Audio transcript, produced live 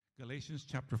Galatians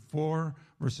chapter 4,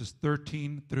 verses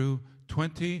 13 through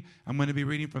 20. I'm going to be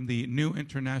reading from the New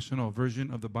International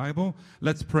Version of the Bible.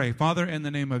 Let's pray. Father, in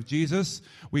the name of Jesus,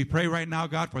 we pray right now,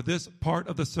 God, for this part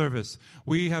of the service.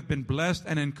 We have been blessed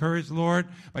and encouraged, Lord,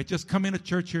 by just coming to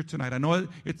church here tonight. I know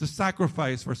it's a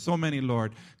sacrifice for so many,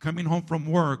 Lord, coming home from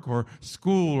work or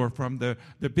school or from the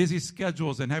busy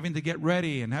schedules and having to get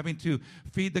ready and having to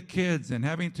feed the kids and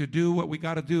having to do what we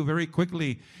got to do very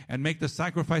quickly and make the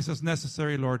sacrifices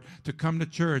necessary, Lord, to come to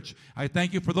church. I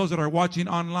thank you for those that are watching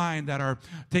online that are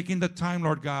taking the time,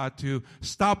 Lord God, to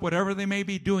stop whatever they may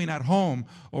be doing at home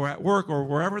or at work or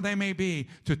wherever they may be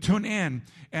to tune in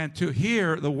and to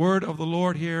hear the word of the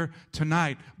Lord here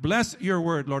tonight. Bless your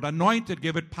word, Lord. Anoint it,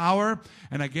 give it power.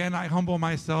 And again, I humble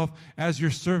myself as your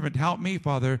servant. Help me,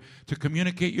 Father, to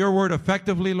communicate your word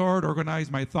effectively, Lord. Organize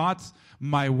my thoughts,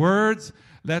 my words.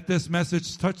 Let this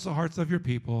message touch the hearts of your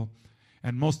people.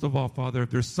 And most of all, Father, if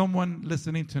there's someone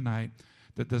listening tonight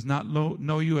that does not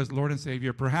know you as Lord and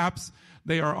Savior, perhaps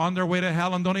they are on their way to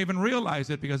hell and don't even realize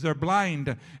it because they're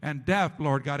blind and deaf,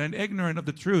 Lord God, and ignorant of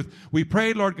the truth. We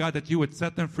pray, Lord God, that you would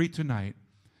set them free tonight.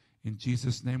 In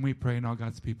Jesus' name we pray, and all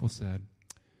God's people said,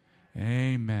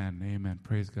 amen, amen.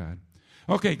 Praise God.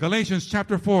 Okay, Galatians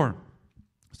chapter 4,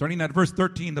 starting at verse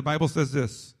 13, the Bible says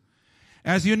this.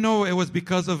 As you know, it was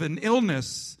because of an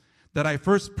illness that I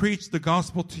first preached the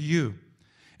gospel to you.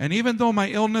 And even though my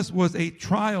illness was a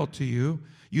trial to you,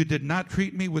 you did not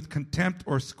treat me with contempt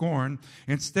or scorn.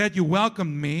 Instead, you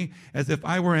welcomed me as if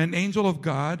I were an angel of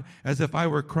God, as if I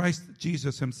were Christ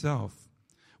Jesus himself.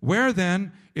 Where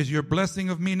then is your blessing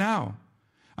of me now?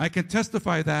 I can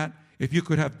testify that if you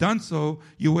could have done so,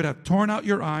 you would have torn out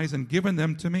your eyes and given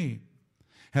them to me.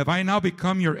 Have I now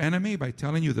become your enemy by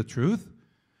telling you the truth?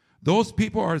 Those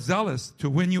people are zealous to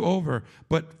win you over,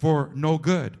 but for no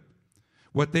good.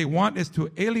 What they want is to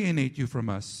alienate you from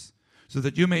us, so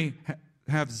that you may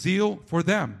have zeal for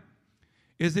them.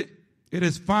 It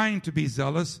is fine to be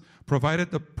zealous, provided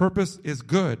the purpose is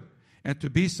good, and to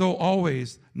be so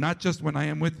always, not just when I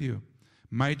am with you.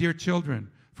 My dear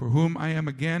children, for whom I am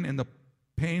again in the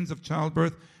pains of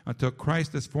childbirth until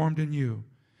Christ is formed in you.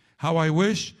 How I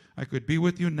wish I could be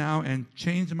with you now and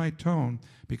change my tone,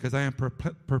 because I am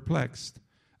perplexed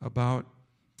about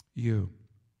you.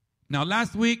 Now,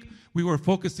 last week, we were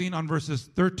focusing on verses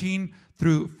 13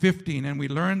 through 15, and we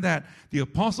learned that the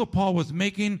Apostle Paul was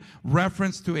making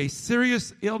reference to a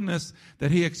serious illness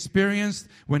that he experienced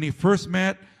when he first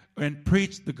met and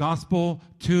preached the gospel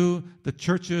to the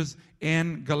churches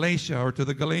in Galatia, or to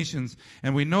the Galatians.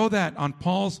 And we know that on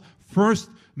Paul's first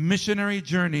missionary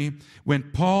journey,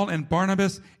 when Paul and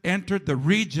Barnabas entered the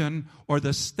region or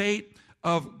the state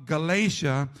of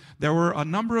Galatia, there were a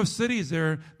number of cities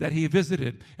there that he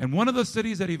visited. And one of the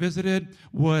cities that he visited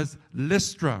was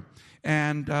Lystra.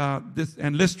 And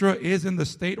Lystra is in the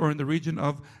state or in the region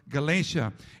of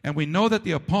Galatia. And we know that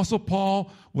the Apostle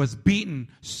Paul was beaten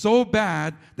so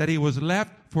bad that he was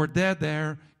left for dead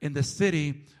there in the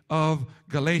city of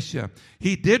Galatia.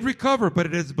 He did recover, but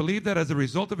it is believed that as a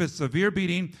result of his severe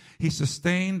beating, he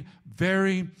sustained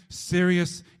very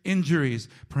serious injuries,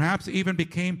 perhaps even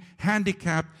became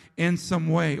handicapped in some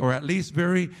way, or at least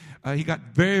he got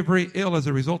very, very ill as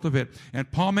a result of it. And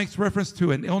Paul makes reference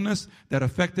to an illness that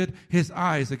affected his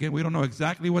eyes. Again, we don't know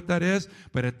exactly what that is,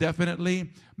 but it definitely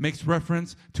makes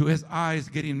reference to his eyes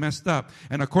getting messed up.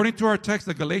 And according to our text,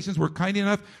 the Galatians were kind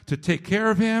enough to take care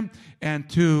of him and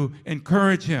to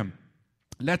encourage him.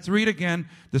 Let's read again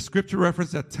the scripture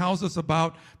reference that tells us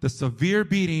about the severe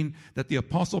beating that the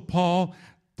Apostle Paul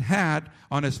had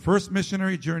on his first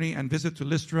missionary journey and visit to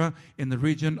Lystra in the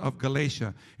region of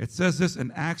Galatia. It says this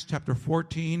in Acts chapter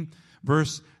 14,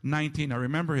 verse 19. Now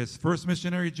remember his first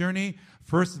missionary journey,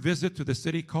 first visit to the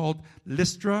city called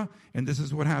Lystra, and this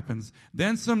is what happens.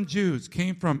 Then some Jews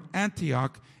came from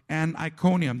Antioch and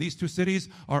Iconium. These two cities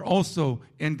are also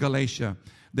in Galatia.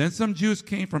 Then some Jews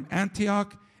came from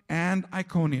Antioch and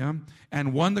Iconium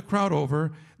and won the crowd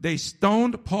over. They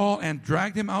stoned Paul and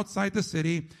dragged him outside the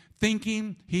city,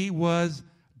 thinking he was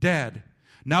dead.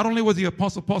 Not only was the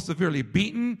Apostle Paul severely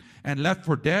beaten and left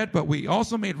for dead, but we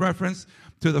also made reference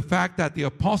to the fact that the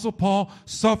Apostle Paul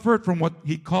suffered from what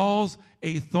he calls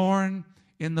a thorn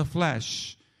in the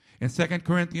flesh. In 2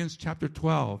 Corinthians chapter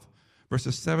 12,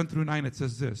 verses 7 through 9, it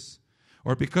says this,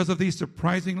 or because of these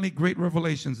surprisingly great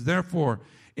revelations, therefore,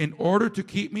 in order to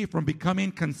keep me from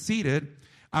becoming conceited,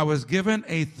 I was given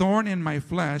a thorn in my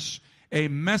flesh, a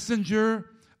messenger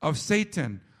of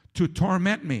Satan to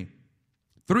torment me.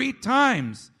 3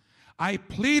 times I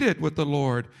pleaded with the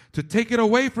Lord to take it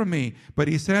away from me, but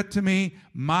he said to me,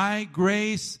 my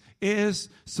grace is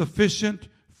sufficient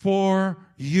for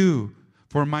you,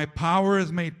 For my power is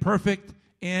made perfect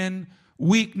in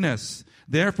weakness.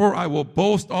 Therefore, I will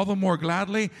boast all the more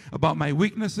gladly about my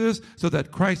weaknesses, so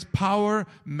that Christ's power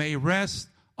may rest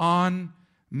on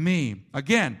me.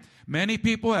 Again, many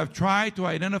people have tried to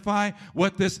identify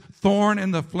what this thorn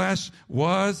in the flesh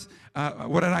was,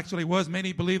 what it actually was.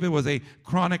 Many believe it was a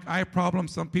chronic eye problem.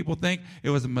 Some people think it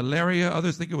was malaria.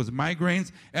 Others think it was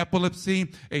migraines, epilepsy,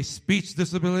 a speech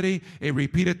disability, a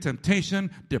repeated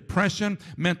temptation, depression,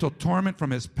 mental torment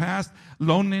from his past,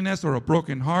 loneliness, or a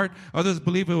broken heart. Others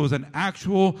believe it was an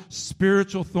actual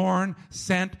spiritual thorn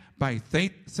sent by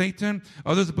Satan.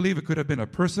 Others believe it could have been a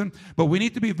person. But we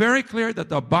need to be very clear that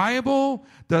the Bible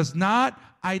does not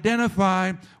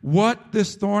identify what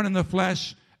this thorn in the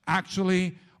flesh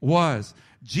actually was.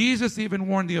 Jesus even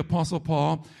warned the Apostle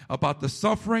Paul about the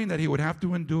suffering that he would have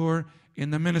to endure in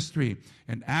the ministry.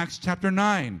 In Acts chapter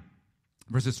 9,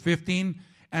 verses 15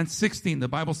 and 16, the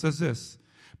Bible says this: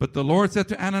 But the Lord said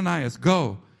to Ananias,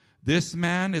 Go, this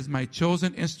man is my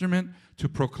chosen instrument to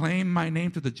proclaim my name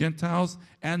to the Gentiles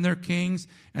and their kings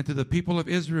and to the people of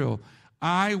Israel.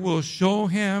 I will show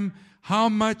him how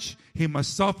much he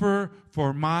must suffer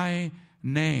for my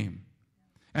name.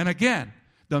 And again,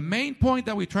 the main point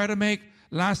that we tried to make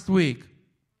last week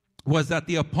was that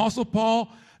the Apostle Paul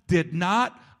did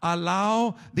not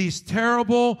allow these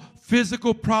terrible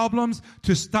physical problems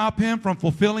to stop him from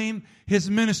fulfilling his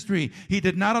ministry. He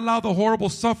did not allow the horrible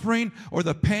suffering or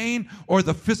the pain or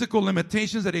the physical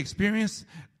limitations that he experienced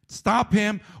stop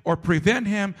him or prevent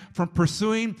him from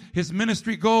pursuing his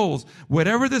ministry goals.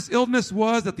 Whatever this illness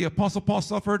was that the Apostle Paul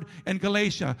suffered in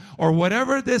Galatia, or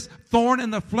whatever this thorn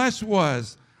in the flesh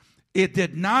was, it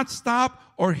did not stop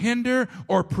or hinder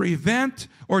or prevent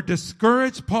or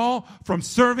discourage Paul from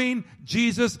serving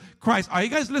Jesus Christ. Are you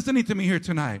guys listening to me here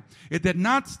tonight? It did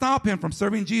not stop him from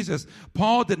serving Jesus.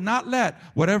 Paul did not let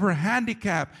whatever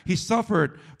handicap he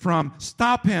suffered from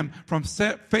stop him from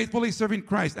faithfully serving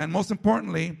Christ. And most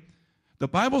importantly, the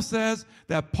Bible says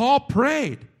that Paul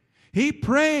prayed. He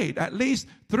prayed at least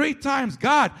 3 times.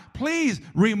 God, please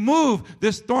remove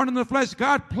this thorn in the flesh.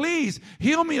 God, please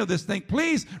heal me of this thing.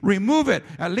 Please remove it.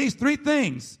 At least 3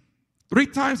 things. 3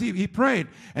 times he prayed.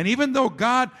 And even though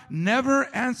God never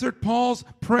answered Paul's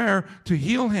prayer to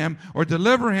heal him or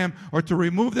deliver him or to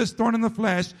remove this thorn in the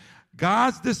flesh,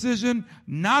 God's decision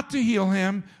not to heal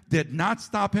him did not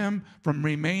stop him from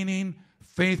remaining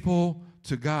faithful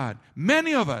to God.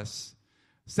 Many of us,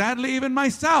 sadly even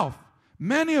myself,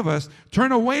 many of us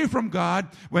turn away from God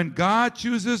when God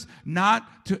chooses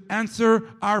not to answer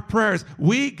our prayers.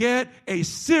 We get a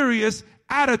serious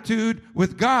attitude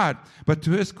with God. But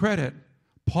to his credit,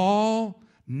 Paul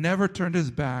never turned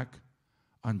his back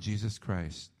on Jesus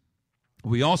Christ.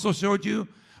 We also showed you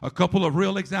a couple of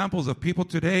real examples of people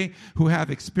today who have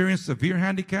experienced severe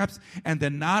handicaps and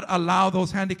did not allow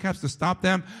those handicaps to stop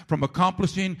them from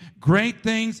accomplishing great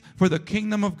things for the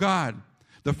kingdom of God.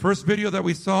 The first video that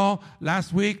we saw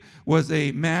last week was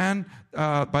a man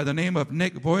by the name of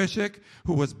Nick Vujicic,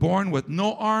 who was born with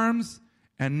no arms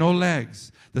and no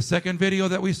legs. The second video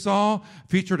that we saw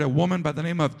featured a woman by the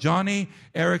name of Johnny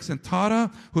Erickson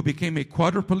Tata, who became a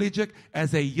quadriplegic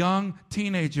as a young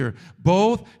teenager.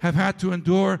 Both have had to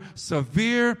endure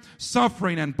severe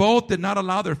suffering, and both did not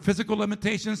allow their physical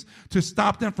limitations to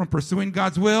stop them from pursuing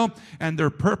God's will and their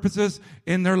purposes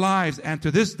in their lives. And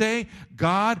to this day,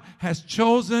 God has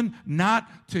chosen not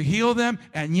to heal them,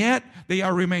 and yet they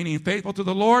are remaining faithful to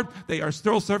the Lord. They are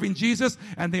still serving Jesus,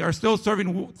 and they are still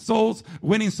serving souls,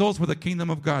 winning souls for the kingdom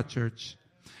of God, church.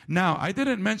 Now, I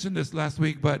didn't mention this last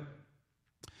week, but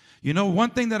you know, one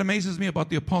thing that amazes me about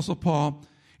the Apostle Paul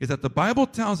is that the Bible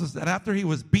tells us that after he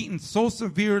was beaten so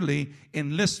severely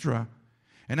in Lystra,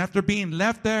 and after being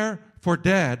left there for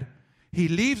dead, he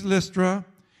leaves Lystra,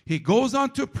 he goes on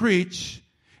to preach,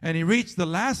 and he reached the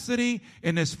last city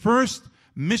in his first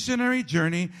missionary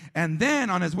journey. And then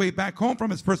on his way back home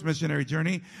from his first missionary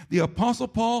journey, the Apostle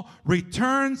Paul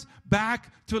returns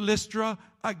back to Lystra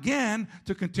again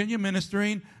to continue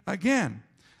ministering again.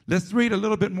 Let's read a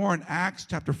little bit more in Acts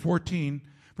chapter 14,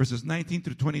 verses 19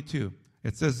 through 22.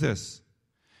 It says this: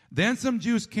 Then some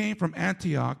Jews came from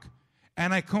Antioch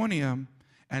and Iconium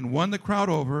and won the crowd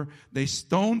over. They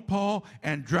stoned Paul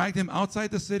and dragged him outside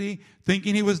the city,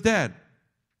 thinking he was dead.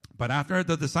 But after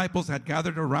the disciples had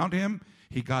gathered around him,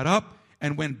 he got up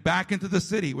and went back into the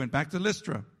city, went back to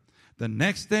Lystra. The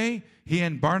next day, he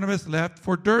and Barnabas left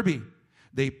for Derbe.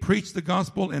 They preached the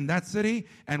gospel in that city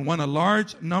and won a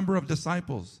large number of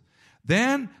disciples.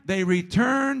 Then they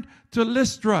returned to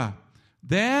Lystra.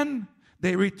 That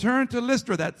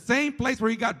same place where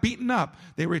he got beaten up.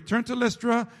 They returned to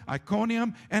Lystra,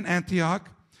 Iconium, and Antioch.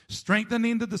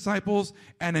 strengthening the disciples,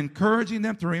 and encouraging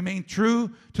them to remain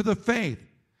true to the faith.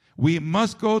 We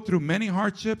must go through many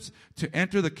hardships to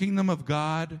enter the kingdom of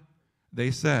God,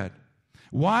 they said.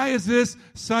 Why is this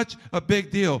such a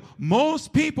big deal?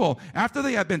 Most people, after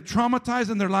they have been traumatized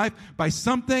in their life by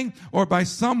something or by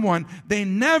someone, they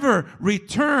never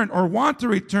return or want to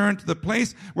return to the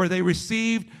place where they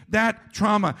received that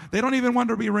trauma. They don't even want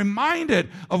to be reminded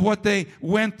of what they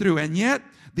went through. And yet,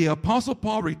 the Apostle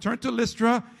Paul returned to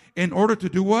Lystra in order to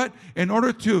do what? In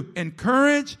order to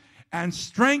encourage and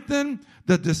strengthen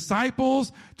the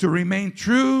disciples to remain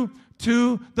true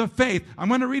to the faith. I'm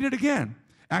going to read it again.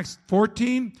 Acts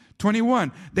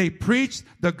 14:21. They preached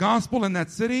the gospel in that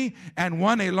city and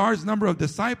won a large number of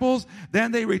disciples.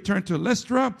 Then they returned to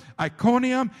Lystra,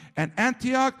 Iconium, and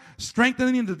Antioch,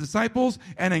 strengthening the disciples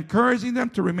and encouraging them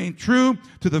to remain true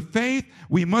to the faith.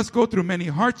 We must go through many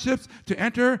hardships to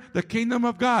enter the kingdom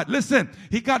of God. Listen,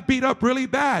 he got beat up really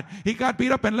bad. He got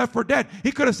beat up and left for dead.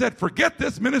 He could have said, forget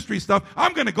this ministry stuff.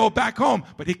 I'm going to go back home.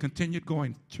 But he continued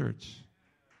going to church.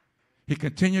 He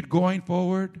continued going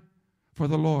forward for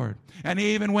the Lord. And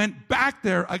he even went back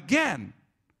there again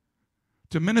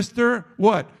to minister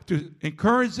what? To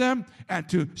encourage them and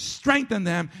to strengthen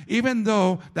them, even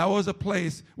though that was a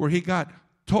place where he got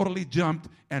totally jumped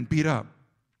and beat up.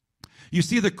 You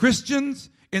see, the Christians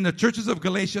in the churches of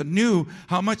Galatia knew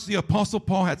how much the Apostle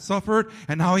Paul had suffered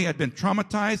and how he had been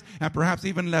traumatized and perhaps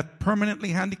even left permanently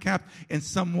handicapped in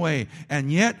some way.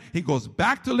 And yet, he goes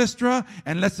back to Lystra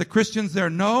and lets the Christians there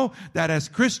know that as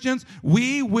Christians,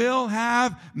 we will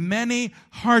have many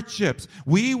hardships.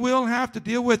 We will have to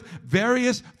deal with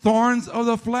various thorns of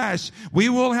the flesh. We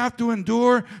will have to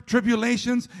endure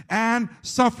tribulations and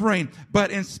suffering.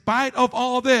 But in spite of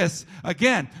all this,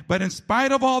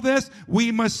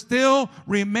 we must still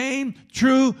remain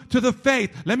true to the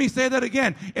faith. Let me say that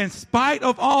again. In spite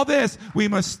of all this, we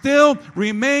must still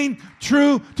remain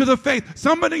true to the faith.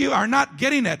 Some of you are not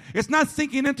getting it. It's not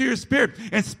sinking into your spirit.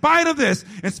 In spite of this,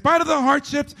 in spite of the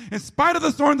hardships, in spite of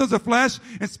the thorns of the flesh,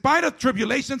 in spite of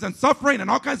tribulations and suffering and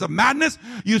all kinds of madness,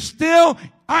 we still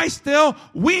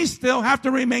have to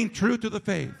remain true to the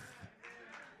faith.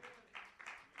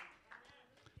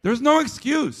 There's no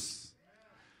excuse.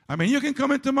 I mean, you can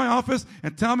come into my office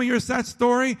and tell me your sad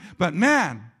story, but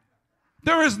man,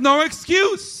 there is no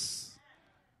excuse.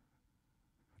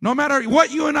 No matter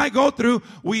what you and I go through,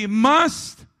 we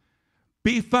must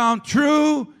be found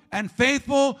true and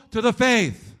faithful to the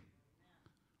faith.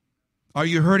 Are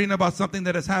you hurting about something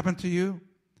that has happened to you?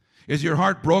 Is your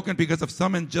heart broken because of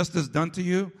some injustice done to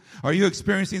you? Are you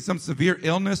experiencing some severe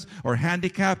illness or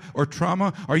handicap or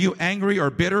trauma? Are you angry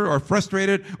or bitter or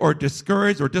frustrated or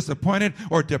discouraged or disappointed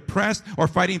or depressed or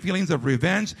fighting feelings of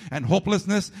revenge and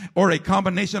hopelessness or a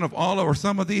combination of all or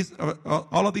some of these,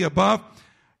 all of the above?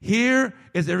 Here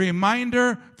is a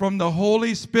reminder from the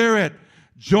Holy Spirit.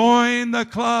 Join the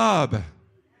club.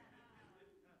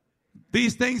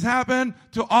 These things happen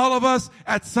to all of us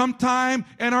at some time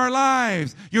in our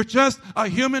lives. You're just a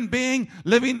human being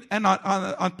living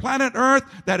on planet Earth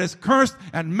that is cursed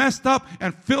and messed up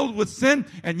and filled with sin.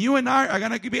 And you and I are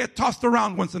going to be tossed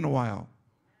around once in a while.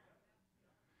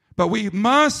 But we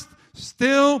must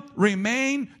still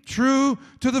remain true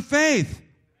to the faith.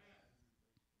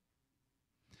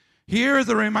 Here is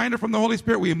a reminder from the Holy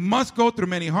Spirit. We must go through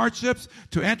many hardships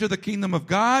to enter the kingdom of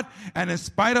God. And in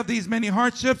spite of these many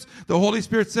hardships, the Holy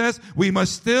Spirit says we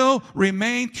must still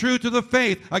remain true to the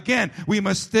faith. Again, we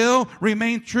must still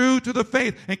remain true to the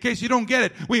faith. In case you don't get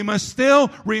it, we must still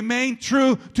remain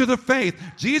true to the faith.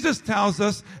 Jesus tells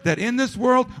us that in this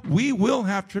world, we will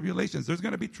have tribulations. There's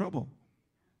going to be trouble.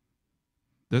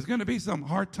 There's going to be some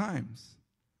hard times.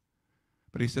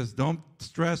 But he says, don't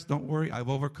stress, don't worry, I've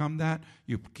overcome that.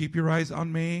 You keep your eyes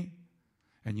on me,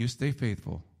 and you stay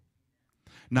faithful.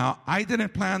 Now, I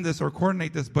didn't plan this or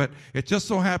coordinate this, but it just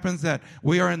so happens that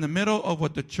we are in the middle of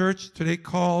what the church today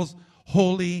calls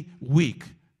Holy Week.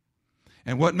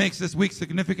 And what makes this week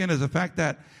significant is the fact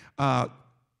that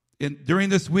during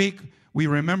this week, we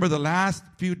remember the last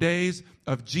few days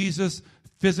of Jesus'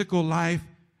 physical life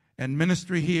and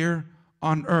ministry here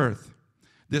on earth.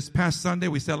 This past Sunday,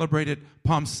 we celebrated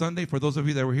Palm Sunday, for those of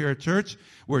you that were here at church,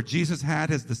 where Jesus had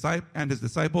his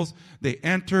disciples. They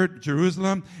entered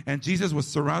Jerusalem, and Jesus was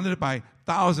surrounded by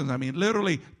thousands,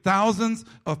 literally thousands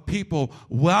of people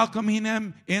welcoming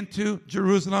him into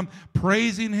Jerusalem,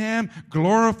 praising him,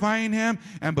 glorifying him,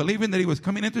 and believing that he was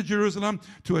coming into Jerusalem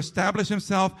to establish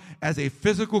himself as a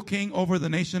physical king over the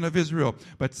nation of Israel.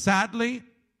 But sadly,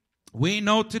 we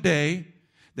know today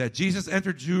that Jesus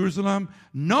entered Jerusalem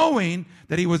knowing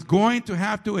that he was going to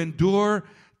have to endure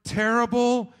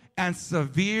terrible and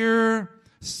severe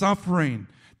suffering.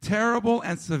 terrible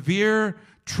and severe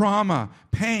trauma,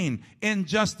 pain,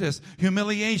 injustice,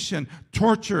 humiliation,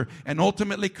 torture, and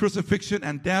ultimately crucifixion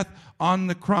and death on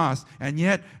the cross. And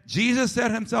yet, Jesus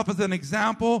set himself as an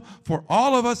example for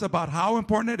all of us about how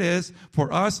important it is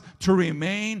for us to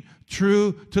remain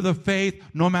true to the faith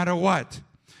no matter what.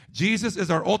 Jesus is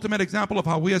our ultimate example of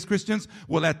how we as Christians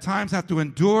will at times have to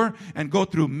endure and go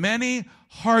through many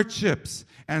hardships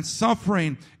and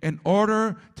suffering in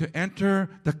order to enter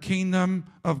the kingdom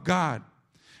of God.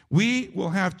 We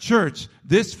will have church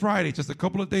this Friday, just a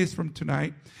couple of days from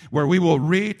tonight, where we will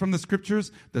read from the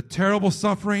scriptures the terrible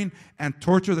suffering and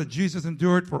torture that Jesus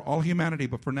endured for all humanity.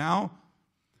 But for now,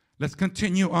 let's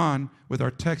continue on with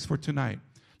our text for tonight.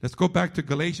 Let's go back to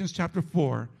Galatians chapter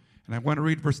 4, and I want to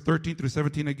read verse 13 through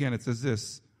 17 again. It says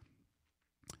this: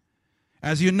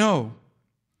 As you know,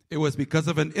 it was because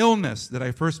of an illness that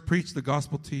I first preached the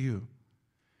gospel to you.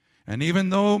 And even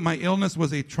though my illness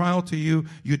was a trial to you,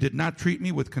 you did not treat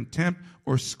me with contempt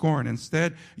or scorn.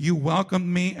 Instead, you welcomed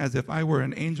me as if I were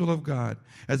an angel of God,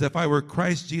 as if I were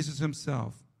Christ Jesus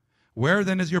himself. Where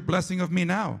then is your blessing of me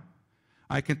now?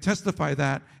 I can testify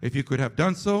that if you could have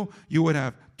done so, you would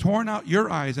have torn out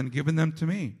your eyes and given them to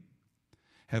me.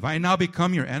 Have I now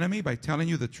become your enemy by telling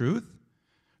you the truth?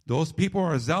 Those people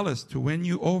are zealous to win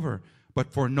you over,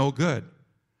 but for no good.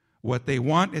 What they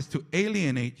want is to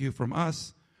alienate you from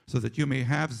us, so that you may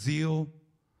have zeal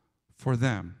for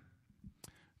them.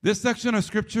 This section of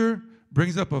Scripture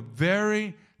brings up a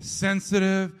very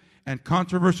sensitive and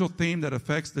controversial theme that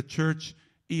affects the church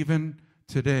even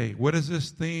today. What is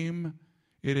this theme?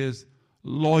 It is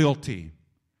loyalty.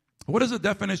 What is the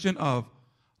definition of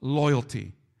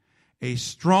loyalty? A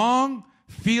strong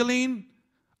feeling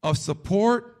of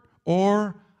support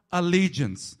or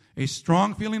allegiance. A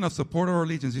strong feeling of support or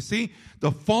allegiance. You see, the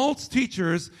false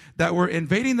teachers that were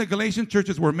invading the Galatian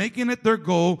churches were making it their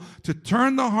goal to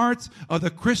turn the hearts of the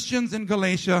Christians in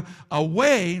Galatia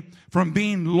away from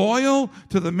being loyal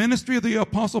to the ministry of the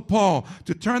Apostle Paul,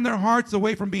 to turn their hearts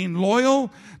away from being loyal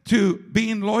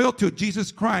to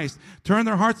Jesus Christ, turn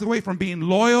their hearts away from being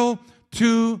loyal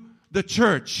to the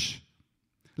church.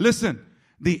 Listen,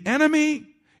 the enemy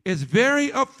is very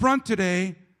upfront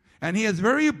today, and he is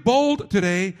very bold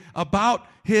today about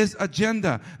his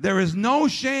agenda. There is no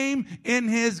shame in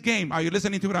his game. Are you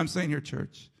listening to what I'm saying here,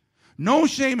 church? No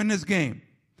shame in his game.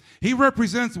 He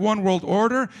represents one world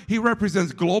order. He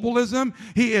represents globalism.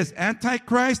 He is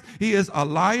Antichrist. He is a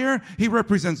liar. He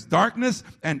represents darkness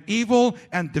and evil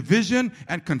and division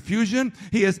and confusion.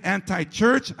 He is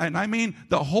anti-church, and I mean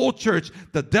the whole church.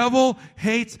 The devil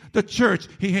hates the church.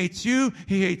 He hates you.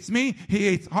 He hates me. He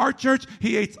hates our church.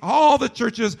 He hates all the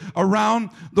churches around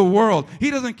the world.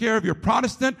 He doesn't care if you're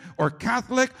Protestant or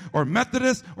Catholic or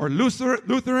Methodist or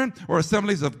Lutheran or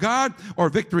Assemblies of God or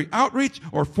Victory Outreach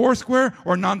or Foursquare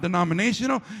or non-denominational.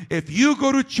 If you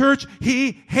go to church,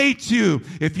 he hates you.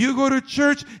 If you go to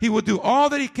church, he will do all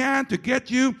that he can to get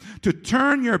you to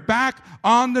turn your back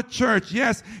on the church.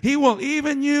 Yes, he will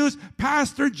even use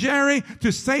Pastor Jerry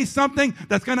to say something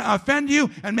that's going to offend you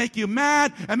and make you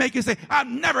mad and make you say,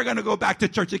 I'm never going to go back to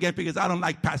church again because I don't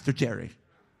like Pastor Jerry.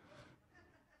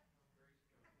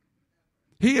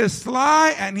 He is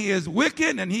sly and he is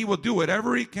wicked, and he will do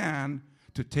whatever he can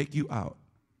to take you out.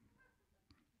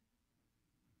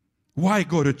 Why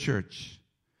go to church?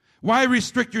 Why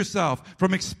restrict yourself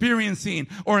from experiencing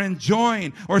or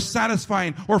enjoying or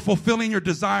satisfying or fulfilling your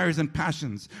desires and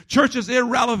passions? Church is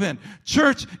irrelevant.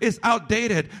 Church is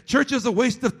outdated. Church is a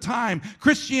waste of time.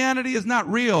 Christianity is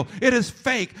not real. It is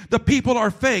fake. The people are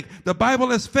fake. The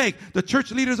Bible is fake. The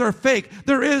church leaders are fake.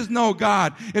 There is no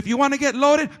God. If you want to get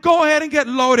loaded, go ahead and get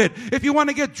loaded. If you want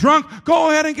to get drunk, go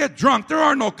ahead and get drunk. There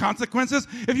are no consequences.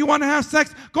 If you want to have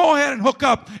sex, go ahead and hook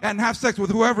up and have sex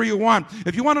with whoever you want.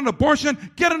 If you want an abortion,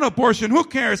 get an abortion. Who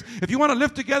cares? If you want to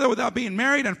live together without being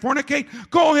married and fornicate,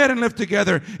 go ahead and live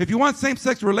together. If you want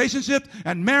same-sex relationships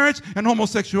and marriage and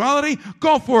homosexuality,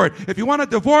 go for it. If you want a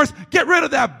divorce, get rid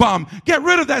of that bum. Get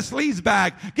rid of that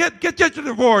sleazebag. Get your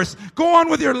divorce. Go on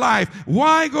with your life.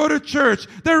 Why go to church?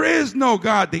 There is no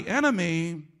God. The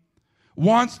enemy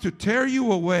wants to tear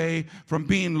you away from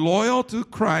being loyal to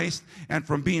Christ and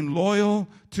from being loyal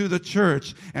to the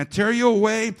church, and tear you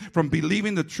away from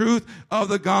believing the truth of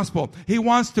the gospel. He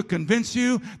wants to convince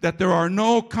you that there are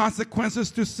no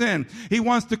consequences to sin. He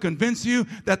wants to convince you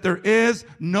that there is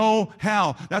no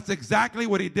hell. That's exactly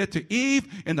what he did to Eve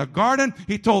in the garden.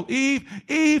 He told Eve,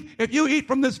 if you eat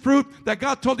from this fruit that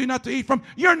God told you not to eat from,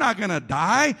 you're not going to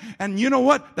die. And you know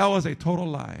what? That was a total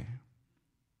lie.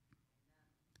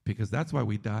 Because that's why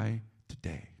we die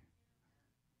today.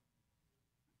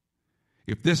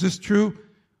 If this is true,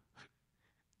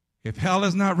 if hell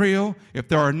is not real, if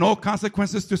there are no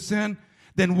consequences to sin,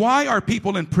 then why are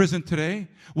people in prison today?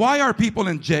 Why are people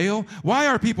in jail? Why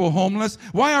are people homeless?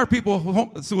 Why are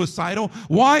people suicidal?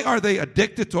 Why are they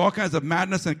addicted to all kinds of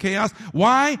madness and chaos?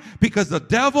 Why? Because the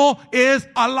devil is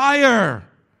a liar.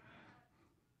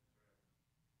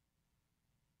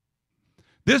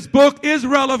 This book is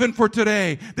relevant for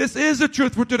today. This is the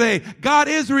truth for today. God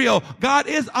is real. God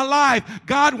is alive.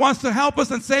 God wants to help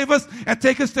us and save us and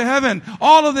take us to heaven.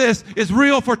 All of this is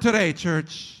real for today,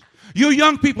 church. You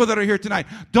young people that are here tonight,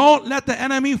 don't let the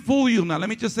enemy fool you. Now, let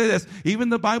me just say this. Even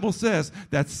the Bible says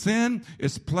that sin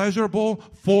is pleasurable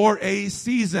for a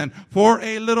season, for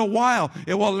a little while.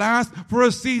 It will last for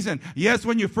a season. Yes,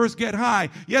 when you first get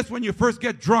high. Yes, when you first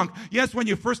get drunk. Yes, when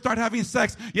you first start having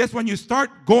sex. Yes, when you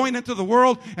start going into the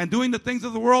world and doing the things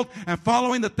of the world and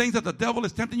following the things that the devil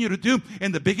is tempting you to do.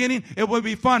 In the beginning, it will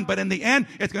be fun. But in the end,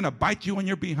 it's going to bite you when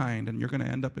you're behind and you're going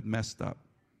to end up messed up.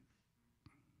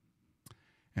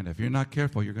 And if you're not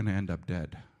careful, you're going to end up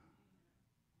dead.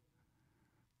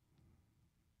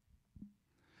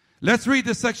 Let's read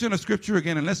this section of Scripture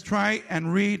again, and let's try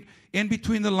and read in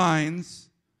between the lines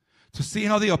to see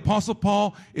how the Apostle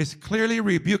Paul is clearly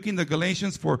rebuking the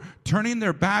Galatians for turning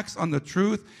their backs on the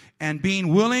truth and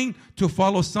being willing to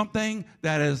follow something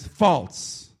that is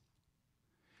false.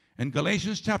 In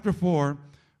Galatians chapter 4,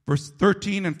 verse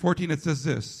 13 and 14, it says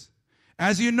this: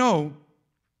 "As you know,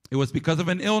 it was because of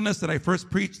an illness that I first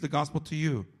preached the gospel to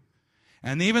you.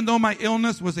 And even though my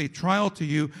illness was a trial to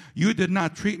you, you did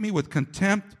not treat me with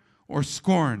contempt or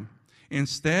scorn.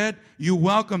 Instead, you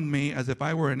welcomed me as if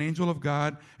I were an angel of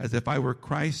God, as if I were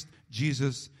Christ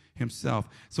Jesus himself."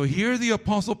 So here the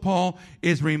Apostle Paul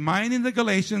is reminding the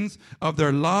Galatians of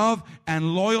their love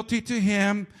and loyalty to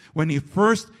him when he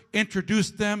first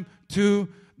introduced them to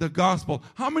the gospel.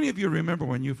 How many of you remember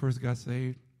when you first got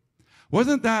saved?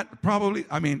 Wasn't that probably,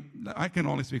 I can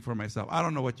only speak for myself. I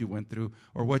don't know what you went through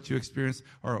or what you experienced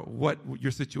or what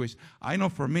your situation. I know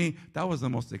for me, that was the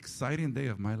most exciting day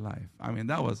of my life.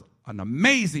 That was an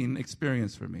amazing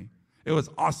experience for me. It was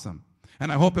awesome.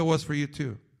 And I hope it was for you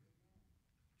too.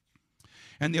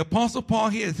 And the Apostle Paul,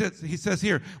 he says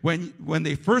here, when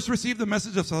they first received the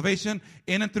message of salvation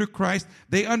in and through Christ,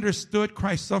 they understood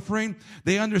Christ's suffering.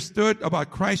 They understood about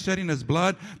Christ shedding his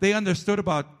blood. They understood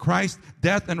about Christ's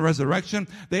death and resurrection.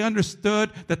 They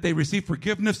understood that they received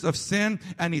forgiveness of sin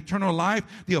and eternal life.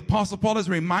 The Apostle Paul is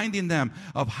reminding them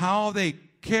of how they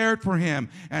cared for him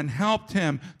and helped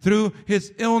him through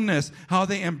his illness, how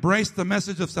they embraced the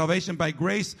message of salvation by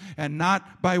grace and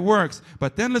not by works.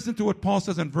 But then listen to what Paul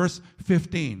says in verse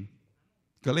 15.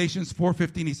 Galatians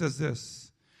 4:15, he says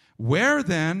this: "Where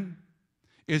then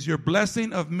is your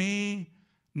blessing of me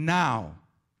now?"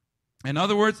 In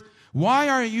other words, why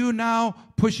are you now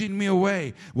pushing me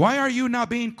away? Why are you now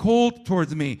being cold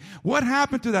towards me? What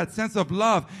happened to that sense of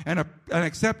love and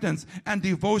acceptance and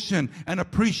devotion and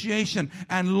appreciation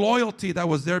and loyalty that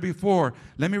was there before?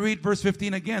 Let me read verse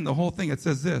 15 again, the whole thing. It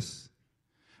says this: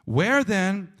 "Where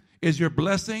then is your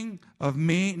blessing of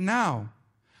me now?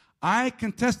 I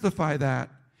can testify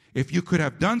that if you could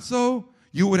have done so,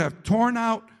 you would have torn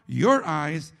out your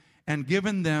eyes and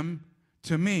given them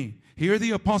to me." Here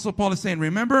the Apostle Paul is saying,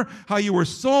 remember how you were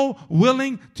so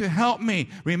willing to help me.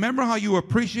 Remember how you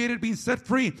appreciated being set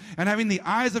free and having the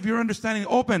eyes of your understanding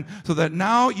open so that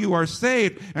now you are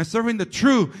saved and serving the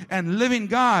true and living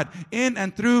God in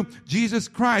and through Jesus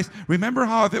Christ. Remember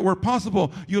how if it were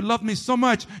possible, you loved me so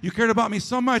much, you cared about me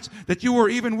so much that you were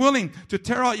even willing to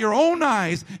tear out your own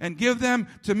eyes and give them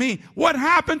to me. What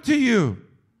happened to you?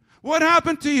 What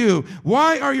happened to you?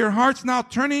 Why are your hearts now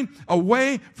turning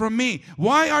away from me?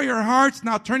 Why are your hearts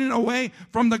now turning away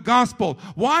from the gospel?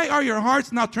 Why are your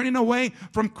hearts now turning away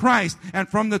from Christ and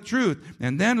from the truth?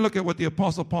 And then look at what the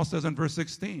Apostle Paul says in verse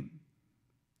 16.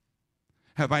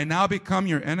 "Have I now become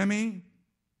your enemy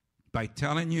by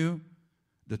telling you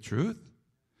the truth?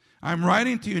 I'm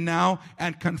writing to you now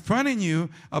and confronting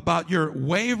you about your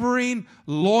wavering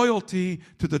loyalty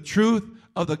to the truth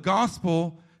of the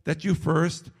gospel that you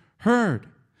first heard.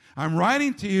 I'm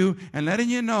writing to you and letting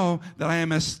you know that I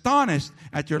am astonished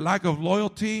at your lack of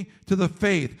loyalty to the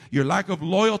faith, your lack of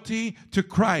loyalty to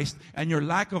Christ, and your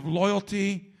lack of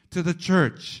loyalty to the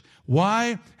church.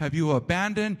 Why have you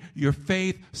abandoned your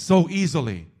faith so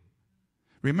easily?"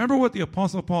 Remember what the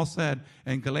Apostle Paul said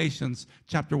in Galatians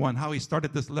chapter 1, how he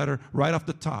started this letter right off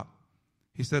the top.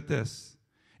 He said this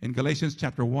in Galatians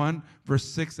chapter 1, verse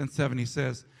 6 and 7. He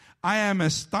says, "I am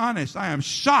astonished, I am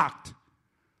shocked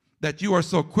that you are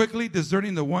so quickly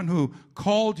deserting the one who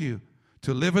called you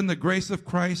to live in the grace of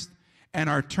Christ and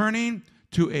are turning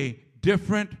to a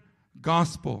different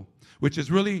gospel," which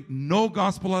is really no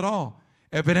gospel at all.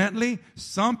 Evidently,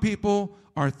 some people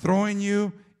are throwing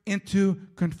you into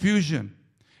confusion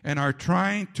and are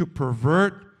trying to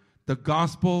pervert the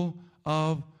gospel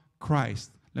of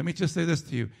Christ. Let me just say this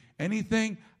to you.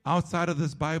 Anything outside of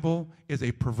this Bible is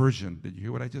a perversion. Did you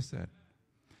hear what I just said?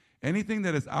 Anything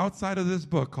that is outside of this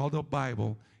book called the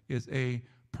Bible is a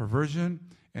perversion,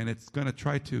 and it's going to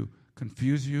try to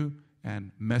confuse you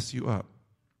and mess you up.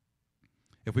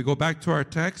 If we go back to our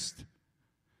text,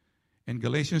 in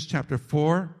Galatians chapter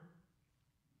 4,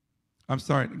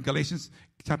 Galatians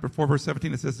chapter 4, verse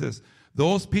 17, it says this: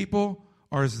 those people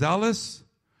are zealous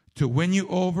to win you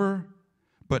over,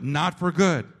 but not for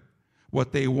good.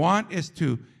 What they want is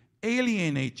to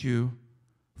alienate you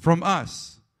from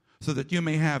us, so that you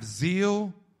may have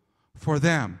zeal for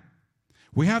them.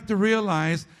 We have to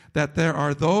realize that there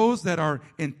are those that are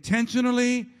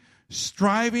intentionally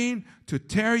striving to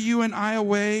tear you and I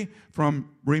away from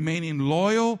remaining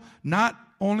loyal, not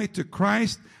only to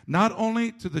Christ, not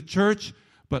only to the church,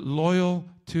 but loyal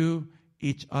to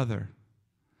each other.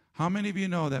 How many of you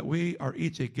know that we are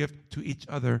each a gift to each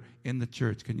other in the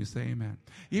church? Can you say amen?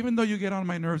 Even though you get on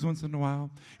my nerves once in a while,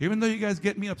 even though you guys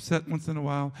get me upset once in a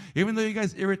while, even though you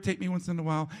guys irritate me once in a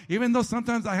while, even though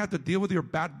sometimes I have to deal with your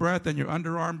bad breath and your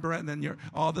underarm breath and your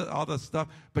all the stuff.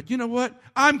 But you know what?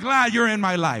 I'm glad you're in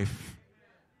my life.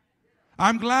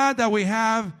 I'm glad that we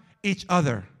have each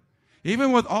other.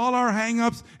 Even with all our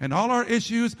hang-ups and all our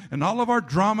issues and all of our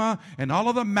drama and all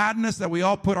of the madness that we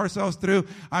all put ourselves through,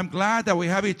 I'm glad that we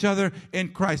have each other in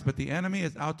Christ. But the enemy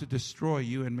is out to destroy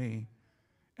you and me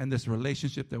and this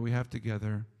relationship that we have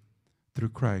together through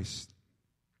Christ.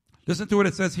 Listen to what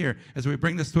it says here as we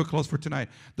bring this to a close for tonight.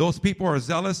 Those people are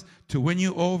zealous to win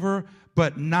you over,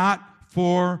 but not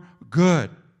for good.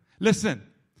 Listen,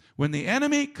 when the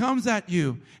enemy comes at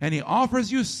you and he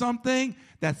offers you something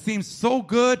that seems so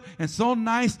good and so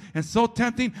nice and so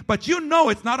tempting, but you know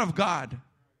it's not of God.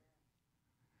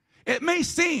 It may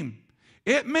seem,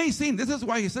 this is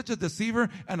why he's such a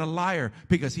deceiver and a liar,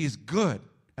 because he's good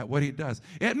at what he does.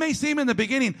 It may seem in the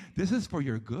beginning, this is for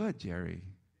your good, Jerry.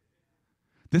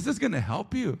 This is going to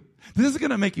help you. This is going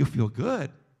to make you feel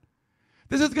good.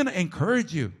 This is going to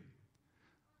encourage you.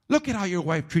 Look at how your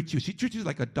wife treats you. She treats you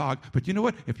like a dog, but you know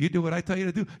what? If you do what I tell you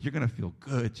to do, you're going to feel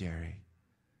good, Jerry.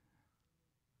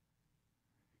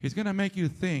 He's going to make you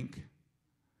think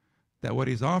that what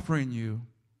he's offering you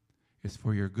is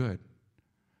for your good.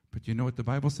 But you know what the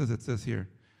Bible says? It says here,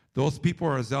 those people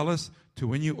are zealous to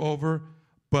win you over,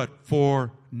 but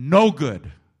for no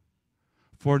good.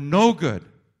 For no good.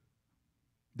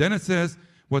 Then it says,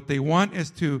 what they want is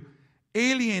to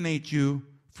alienate you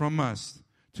from us,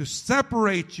 to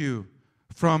separate you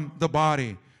from the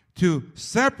body, to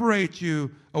separate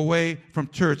you away from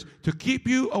church, to keep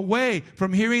you away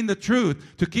from hearing the truth,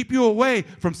 to keep you away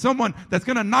from someone that's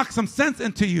going to knock some sense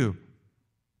into you,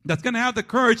 that's going to have the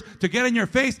courage to get in your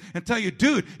face and tell you,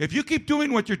 dude, if you keep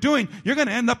doing what you're doing, you're going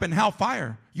to end up in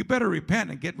hellfire. You better repent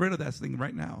and get rid of that thing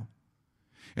right now.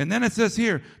 And then it says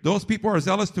here, those people are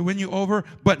zealous to win you over,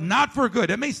 but not for good.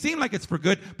 It may seem like it's for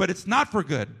good, but it's not for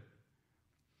good.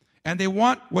 And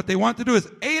what they want to do is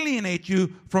alienate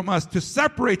you from us, to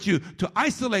separate you, to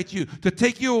isolate you, to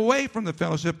take you away from the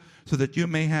fellowship so that you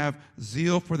may have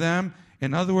zeal for them.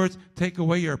 In other words, take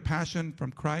away your passion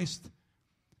from Christ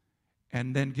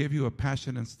and then give you a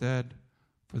passion instead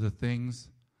for the things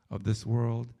of this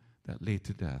world that lead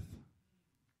to death.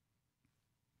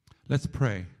 Let's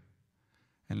pray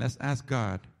and let's ask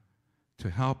God to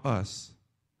help us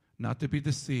not to be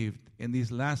deceived in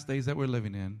these last days that we're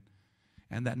living in.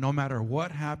 And that no matter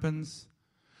what happens,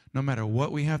 no matter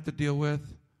what we have to deal with,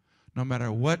 no matter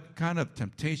what kind of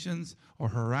temptations or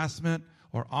harassment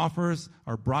or offers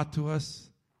are brought to us,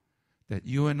 that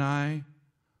you and I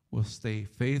will stay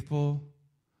faithful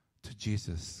to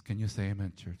Jesus. Can you say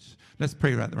amen, church? Let's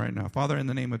pray right now. Father, in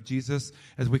the name of Jesus,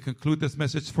 as we conclude this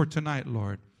message for tonight,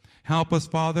 Lord, help us,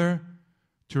 Father,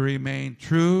 to remain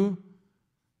true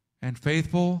and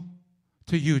faithful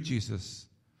to you, Jesus.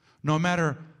 No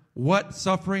matter what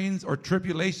sufferings or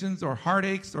tribulations or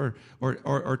heartaches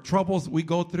or troubles we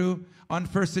go through,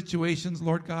 unfair situations,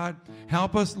 Lord God,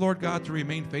 help us, Lord God, to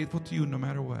remain faithful to you no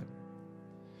matter what.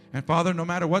 And Father, no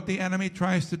matter what the enemy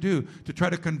tries to do to try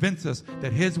to convince us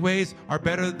that his ways are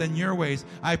better than your ways,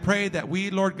 I pray that we,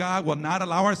 Lord God, will not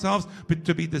allow ourselves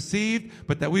to be deceived,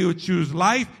 but that we would choose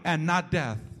life and not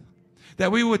death.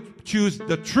 That we would choose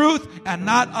the truth and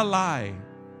not a lie.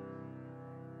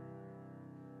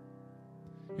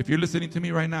 If you're listening to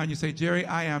me right now and you say, Jerry,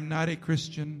 I am not a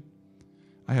Christian.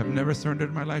 I have never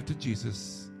surrendered my life to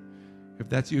Jesus. If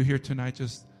that's you here tonight,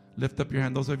 just Lift up your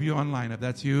hand. Those of you online, if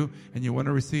that's you and you want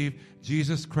to receive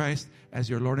Jesus Christ as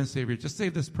your Lord and Savior, just say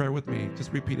this prayer with me.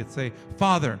 Just repeat it. Say,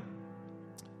 Father,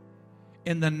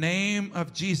 in the name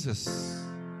of Jesus,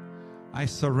 I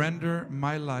surrender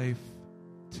my life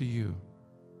to you.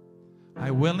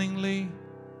 I willingly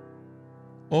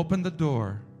open the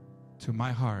door to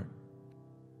my heart.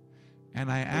 And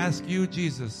I ask you,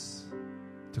 Jesus,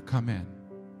 to come in.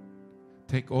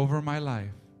 Take over my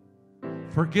life.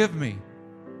 Forgive me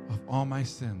of all my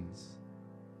sins.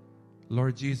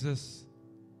 Lord Jesus,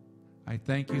 I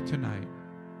thank you tonight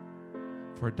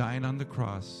for dying on the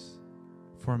cross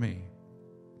for me.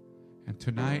 And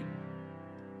tonight,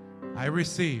 I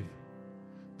receive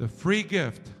the free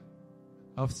gift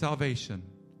of salvation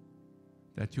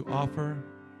that you offer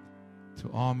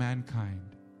to all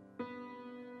mankind.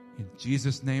 In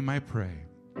Jesus' name I pray.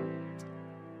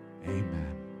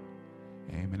 Amen.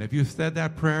 Amen. If you said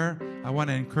that prayer, I want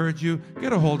to encourage you,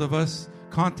 get a hold of us,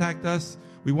 contact us.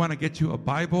 We want to get you a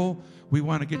Bible. We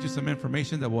want to get you some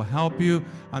information that will help you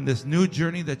on this new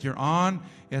journey that you're on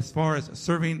as far as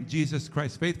serving Jesus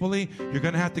Christ faithfully. You're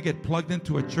going to have to get plugged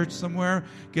into a church somewhere,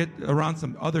 get around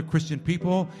some other Christian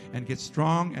people, and get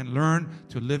strong and learn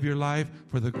to live your life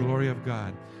for the glory of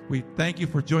God. We thank you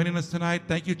for joining us tonight.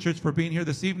 Thank you, church, for being here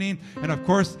this evening. And, of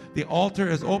course, the altar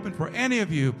is open for any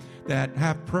of you that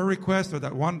have prayer requests or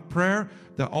that want prayer.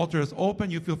 The altar is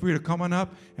open. You feel free to come on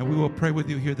up, and we will pray with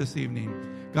you here this evening.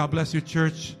 God bless you,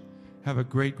 church. Have a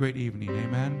great, great evening.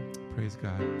 Amen. Praise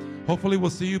God. Hopefully, we'll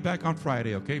see you back on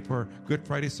Friday, okay, for Good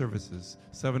Friday services,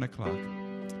 7 o'clock.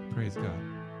 Praise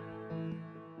God.